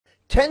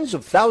Tens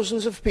of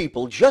thousands of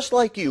people just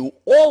like you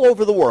all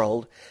over the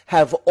world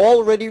have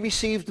already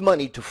received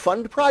money to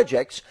fund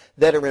projects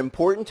that are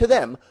important to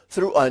them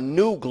through a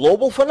new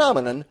global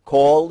phenomenon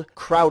called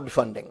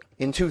crowdfunding.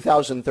 In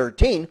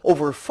 2013,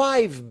 over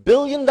 $5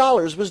 billion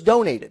was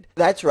donated.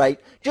 That's right,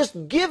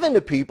 just given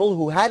to people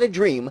who had a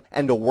dream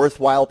and a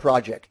worthwhile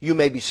project. You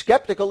may be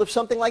skeptical if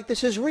something like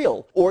this is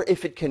real, or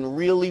if it can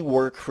really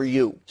work for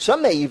you.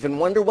 Some may even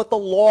wonder what the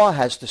law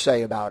has to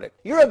say about it.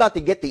 You're about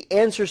to get the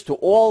answers to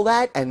all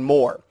that and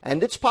more.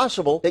 And it's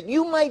possible that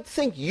you might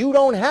think you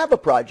don't have a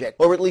project,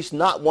 or at least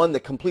not one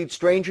that complete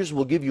strangers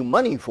will give you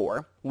money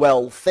for.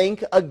 Well,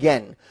 think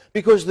again,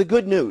 because the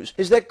good news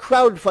is that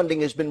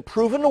crowdfunding has been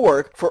proven to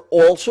work for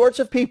all sorts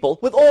of people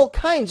with all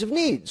kinds of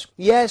needs.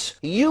 Yes,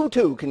 you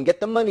too can get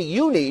the money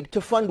you need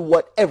to fund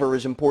whatever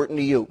is important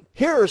to you.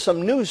 Here are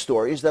some news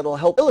stories that'll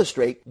help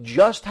illustrate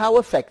just how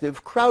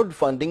effective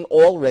crowdfunding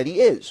already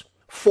is.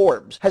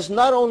 Forbes has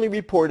not only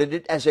reported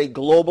it as a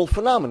global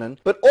phenomenon,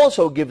 but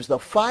also gives the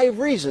 5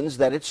 reasons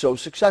that it's so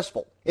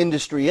successful.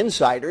 Industry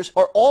insiders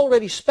are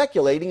already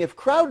speculating if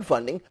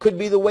crowdfunding could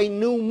be the way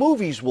new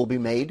movies will be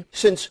made,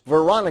 since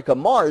Veronica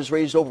Mars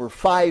raised over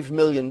 $5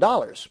 million.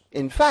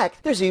 In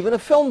fact, there's even a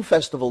film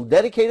festival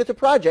dedicated to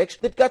projects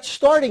that got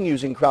started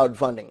using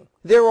crowdfunding.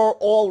 There are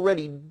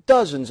already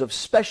dozens of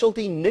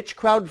specialty niche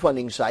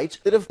crowdfunding sites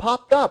that have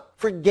popped up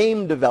for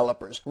game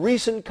developers,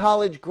 recent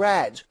college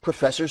grads,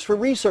 professors for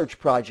research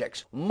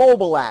projects,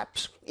 mobile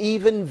apps,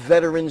 even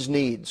veterans'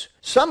 needs.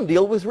 Some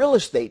deal with real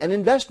estate and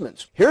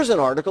investments. Here's an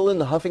article in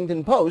the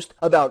Huffington Post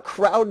about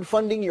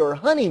crowdfunding your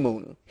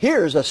honeymoon.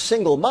 Here's a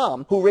single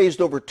mom who raised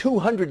over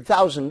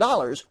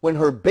 $200,000 when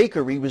her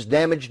bakery was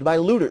damaged by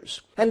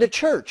looters. And a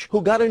church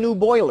who got a new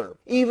boiler.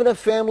 Even a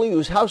family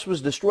whose house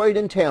was destroyed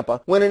in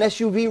Tampa when an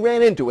SUV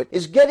ran into it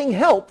is getting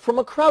help from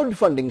a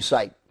crowdfunding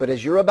site. But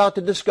as you're about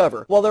to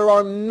discover, while there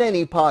are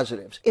many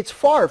positives, it's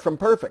far from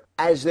perfect,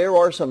 as there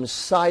are some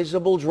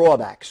sizable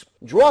drawbacks.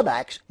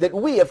 Drawbacks that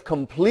we have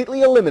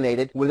completely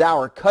eliminated with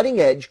our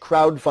cutting-edge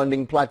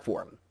crowdfunding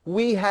platform.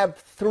 We have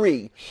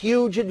 3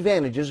 huge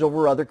advantages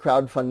over other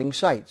crowdfunding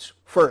sites.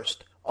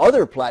 First,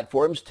 other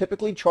platforms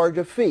typically charge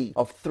a fee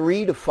of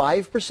 3 to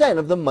 5%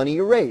 of the money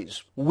you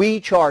raise. We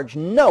charge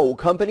no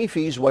company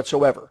fees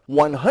whatsoever.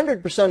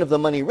 100% of the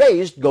money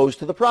raised goes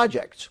to the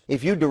projects.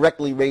 If you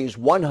directly raise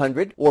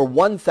 $100 or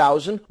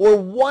 $1,000 or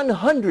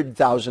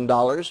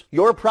 $100,000,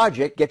 your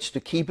project gets to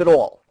keep it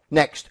all.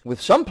 Next, with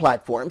some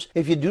platforms,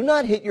 if you do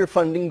not hit your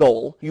funding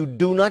goal, you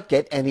do not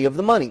get any of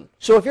the money.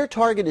 So if your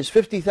target is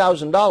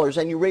 $50,000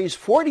 and you raise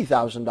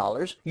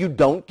 $40,000, you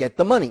don't get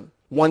the money.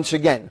 Once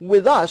again,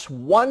 with us,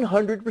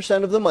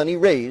 100% of the money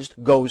raised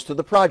goes to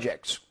the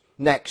projects.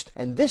 Next,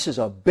 and this is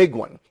a big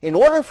one, in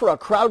order for a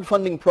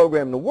crowdfunding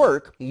program to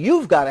work,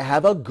 you've got to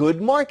have a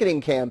good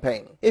marketing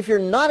campaign. If you're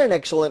not an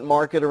excellent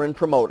marketer and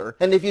promoter,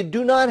 and if you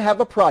do not have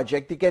a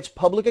project that gets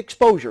public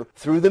exposure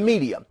through the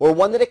media, or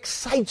one that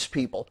excites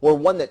people, or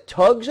one that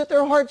tugs at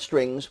their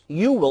heartstrings,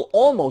 you will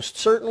almost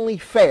certainly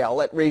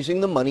fail at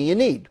raising the money you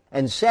need.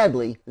 And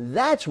sadly,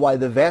 that's why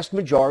the vast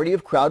majority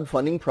of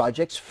crowdfunding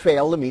projects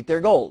fail to meet their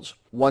goals.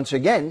 Once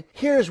again,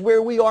 here's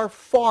where we are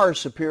far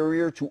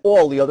superior to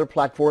all the other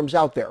platforms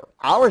out there.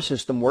 Our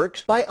system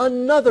works by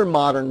another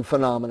modern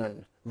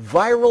phenomenon,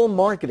 viral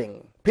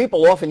marketing.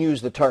 People often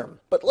use the term,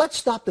 but let's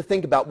stop to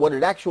think about what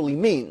it actually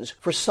means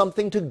for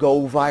something to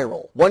go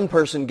viral. One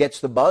person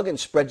gets the bug and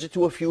spreads it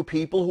to a few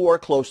people who are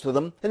close to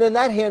them, and then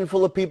that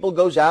handful of people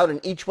goes out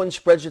and each one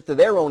spreads it to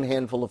their own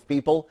handful of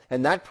people,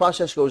 and that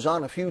process goes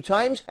on a few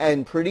times,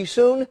 and pretty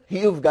soon,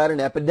 you've got an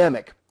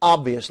epidemic.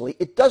 Obviously,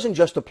 it doesn't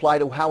just apply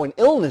to how an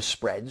illness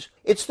spreads,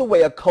 it's the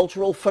way a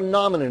cultural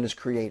phenomenon is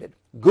created.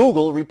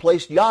 Google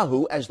replaced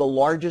Yahoo as the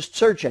largest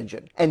search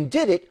engine, and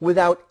did it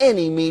without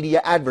any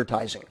media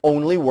advertising,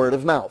 only word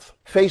of mouth.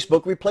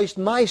 Facebook replaced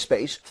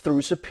MySpace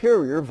through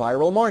superior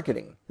viral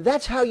marketing.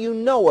 That's how you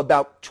know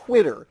about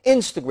Twitter,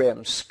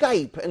 Instagram,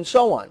 Skype, and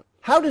so on.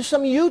 How do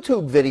some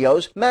YouTube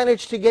videos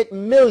manage to get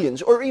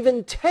millions or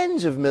even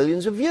tens of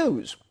millions of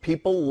views?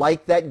 People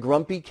like that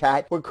grumpy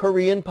cat or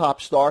Korean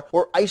pop star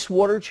or ice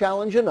water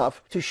challenge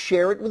enough to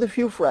share it with a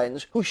few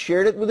friends who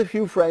shared it with a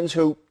few friends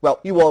who,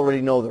 well, you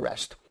already know the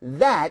rest.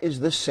 That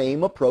is the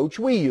same approach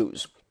we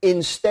use.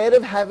 Instead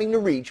of having to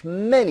reach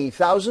many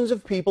thousands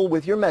of people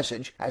with your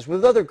message, as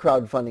with other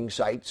crowdfunding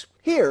sites,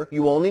 here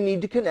you only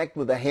need to connect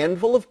with a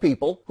handful of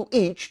people who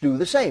each do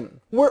the same.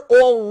 We're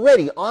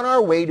already on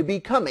our way to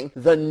becoming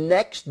the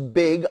next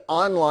big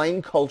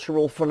online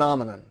cultural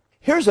phenomenon.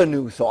 Here's a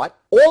new thought.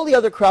 All the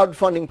other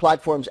crowdfunding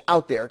platforms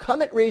out there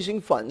come at raising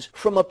funds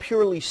from a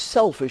purely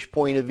selfish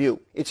point of view.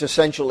 It's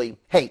essentially,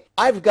 hey,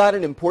 I've got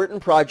an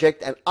important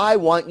project and I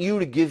want you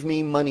to give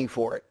me money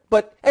for it.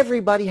 But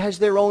everybody has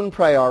their own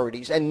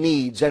priorities and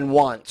needs and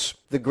wants.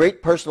 The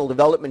great personal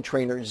development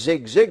trainer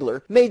Zig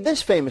Ziglar made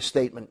this famous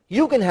statement: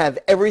 you can have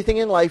everything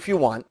in life you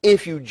want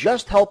if you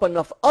just help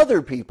enough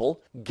other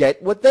people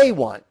get what they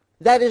want.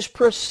 That is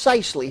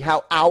precisely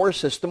how our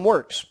system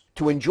works.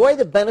 To enjoy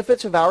the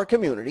benefits of our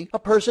community, a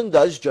person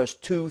does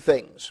just two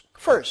things.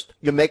 First,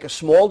 you make a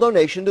small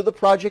donation to the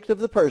project of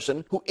the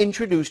person who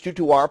introduced you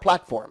to our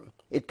platform.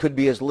 It could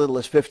be as little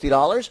as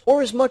 $50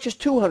 or as much as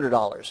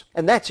 $200.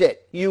 And that's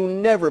it. You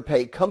never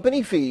pay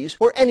company fees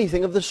or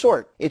anything of the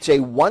sort. It's a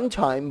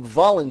one-time,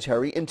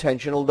 voluntary,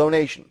 intentional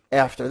donation.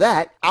 After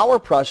that, our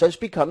process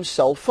becomes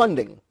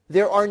self-funding.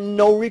 There are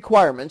no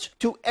requirements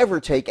to ever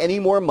take any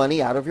more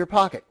money out of your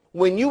pocket.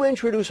 When you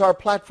introduce our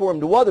platform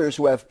to others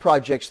who have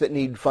projects that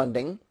need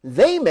funding,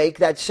 they make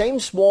that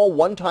same small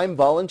one-time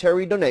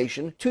voluntary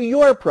donation to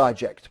your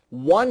project.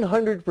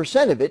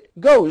 100% of it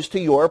goes to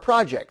your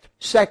project.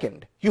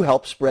 Second, you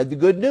help spread the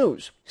good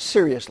news.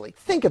 Seriously,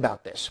 think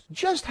about this.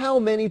 Just how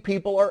many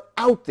people are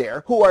out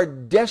there who are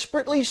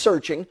desperately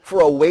searching for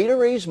a way to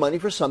raise money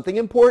for something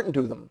important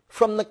to them?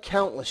 From the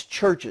countless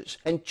churches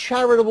and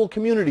charitable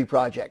community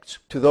projects,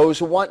 to those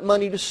who want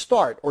money to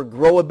start or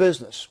grow a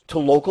business, to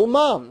local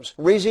moms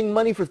raising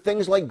money for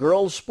things like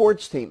girls'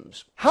 sports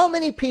teams. How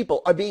many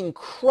people are being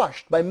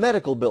crushed by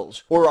medical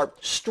bills, or are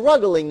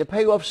struggling to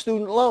pay off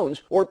student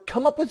loans, or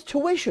come up with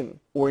tuition,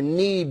 or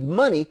need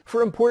money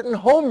for important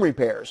home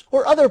repairs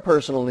or other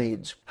personal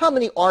needs? How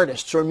many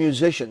artists or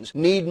musicians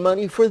need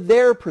money for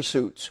their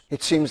pursuits?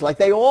 It seems like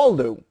they all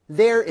do.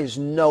 There is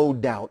no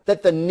doubt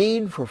that the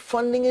need for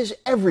funding is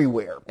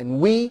everywhere,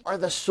 and we are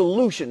the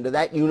solution to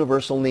that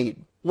universal need.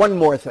 One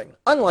more thing.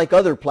 Unlike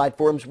other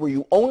platforms where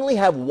you only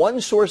have one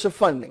source of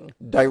funding,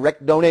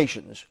 direct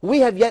donations,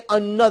 we have yet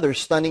another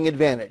stunning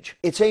advantage.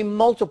 It's a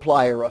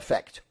multiplier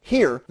effect.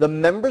 Here, the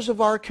members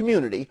of our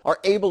community are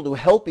able to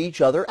help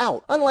each other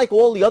out. Unlike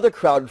all the other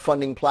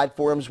crowdfunding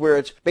platforms where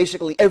it's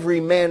basically every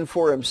man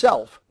for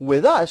himself,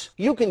 with us,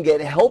 you can get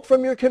help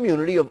from your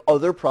community of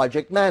other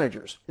project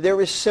managers.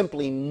 There is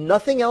simply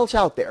nothing else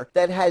out there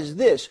that has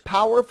this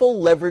powerful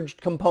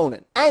leveraged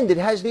component. And it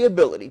has the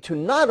ability to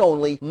not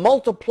only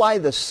multiply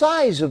the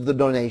size of the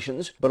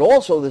donations, but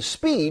also the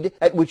speed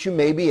at which you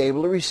may be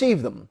able to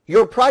receive them.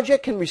 Your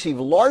project can receive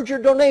larger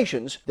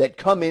donations that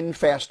come in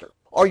faster.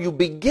 Are you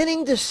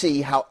beginning to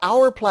see how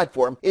our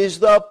platform is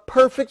the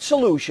perfect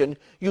solution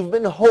you've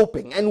been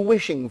hoping and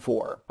wishing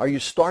for? Are you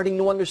starting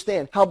to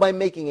understand how by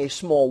making a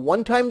small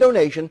one-time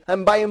donation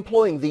and by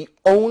employing the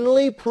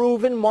only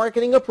proven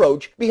marketing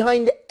approach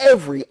behind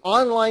every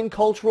online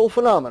cultural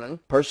phenomenon,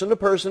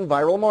 person-to-person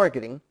viral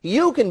marketing,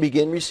 you can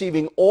begin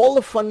receiving all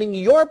the funding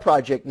your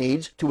project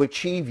needs to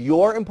achieve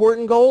your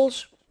important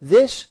goals?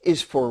 This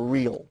is for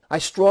real. I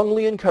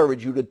strongly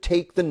encourage you to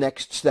take the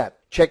next step.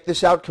 Check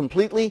this out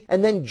completely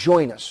and then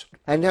join us.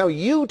 And now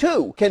you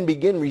too can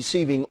begin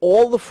receiving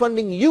all the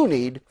funding you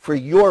need for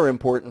your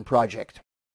important project.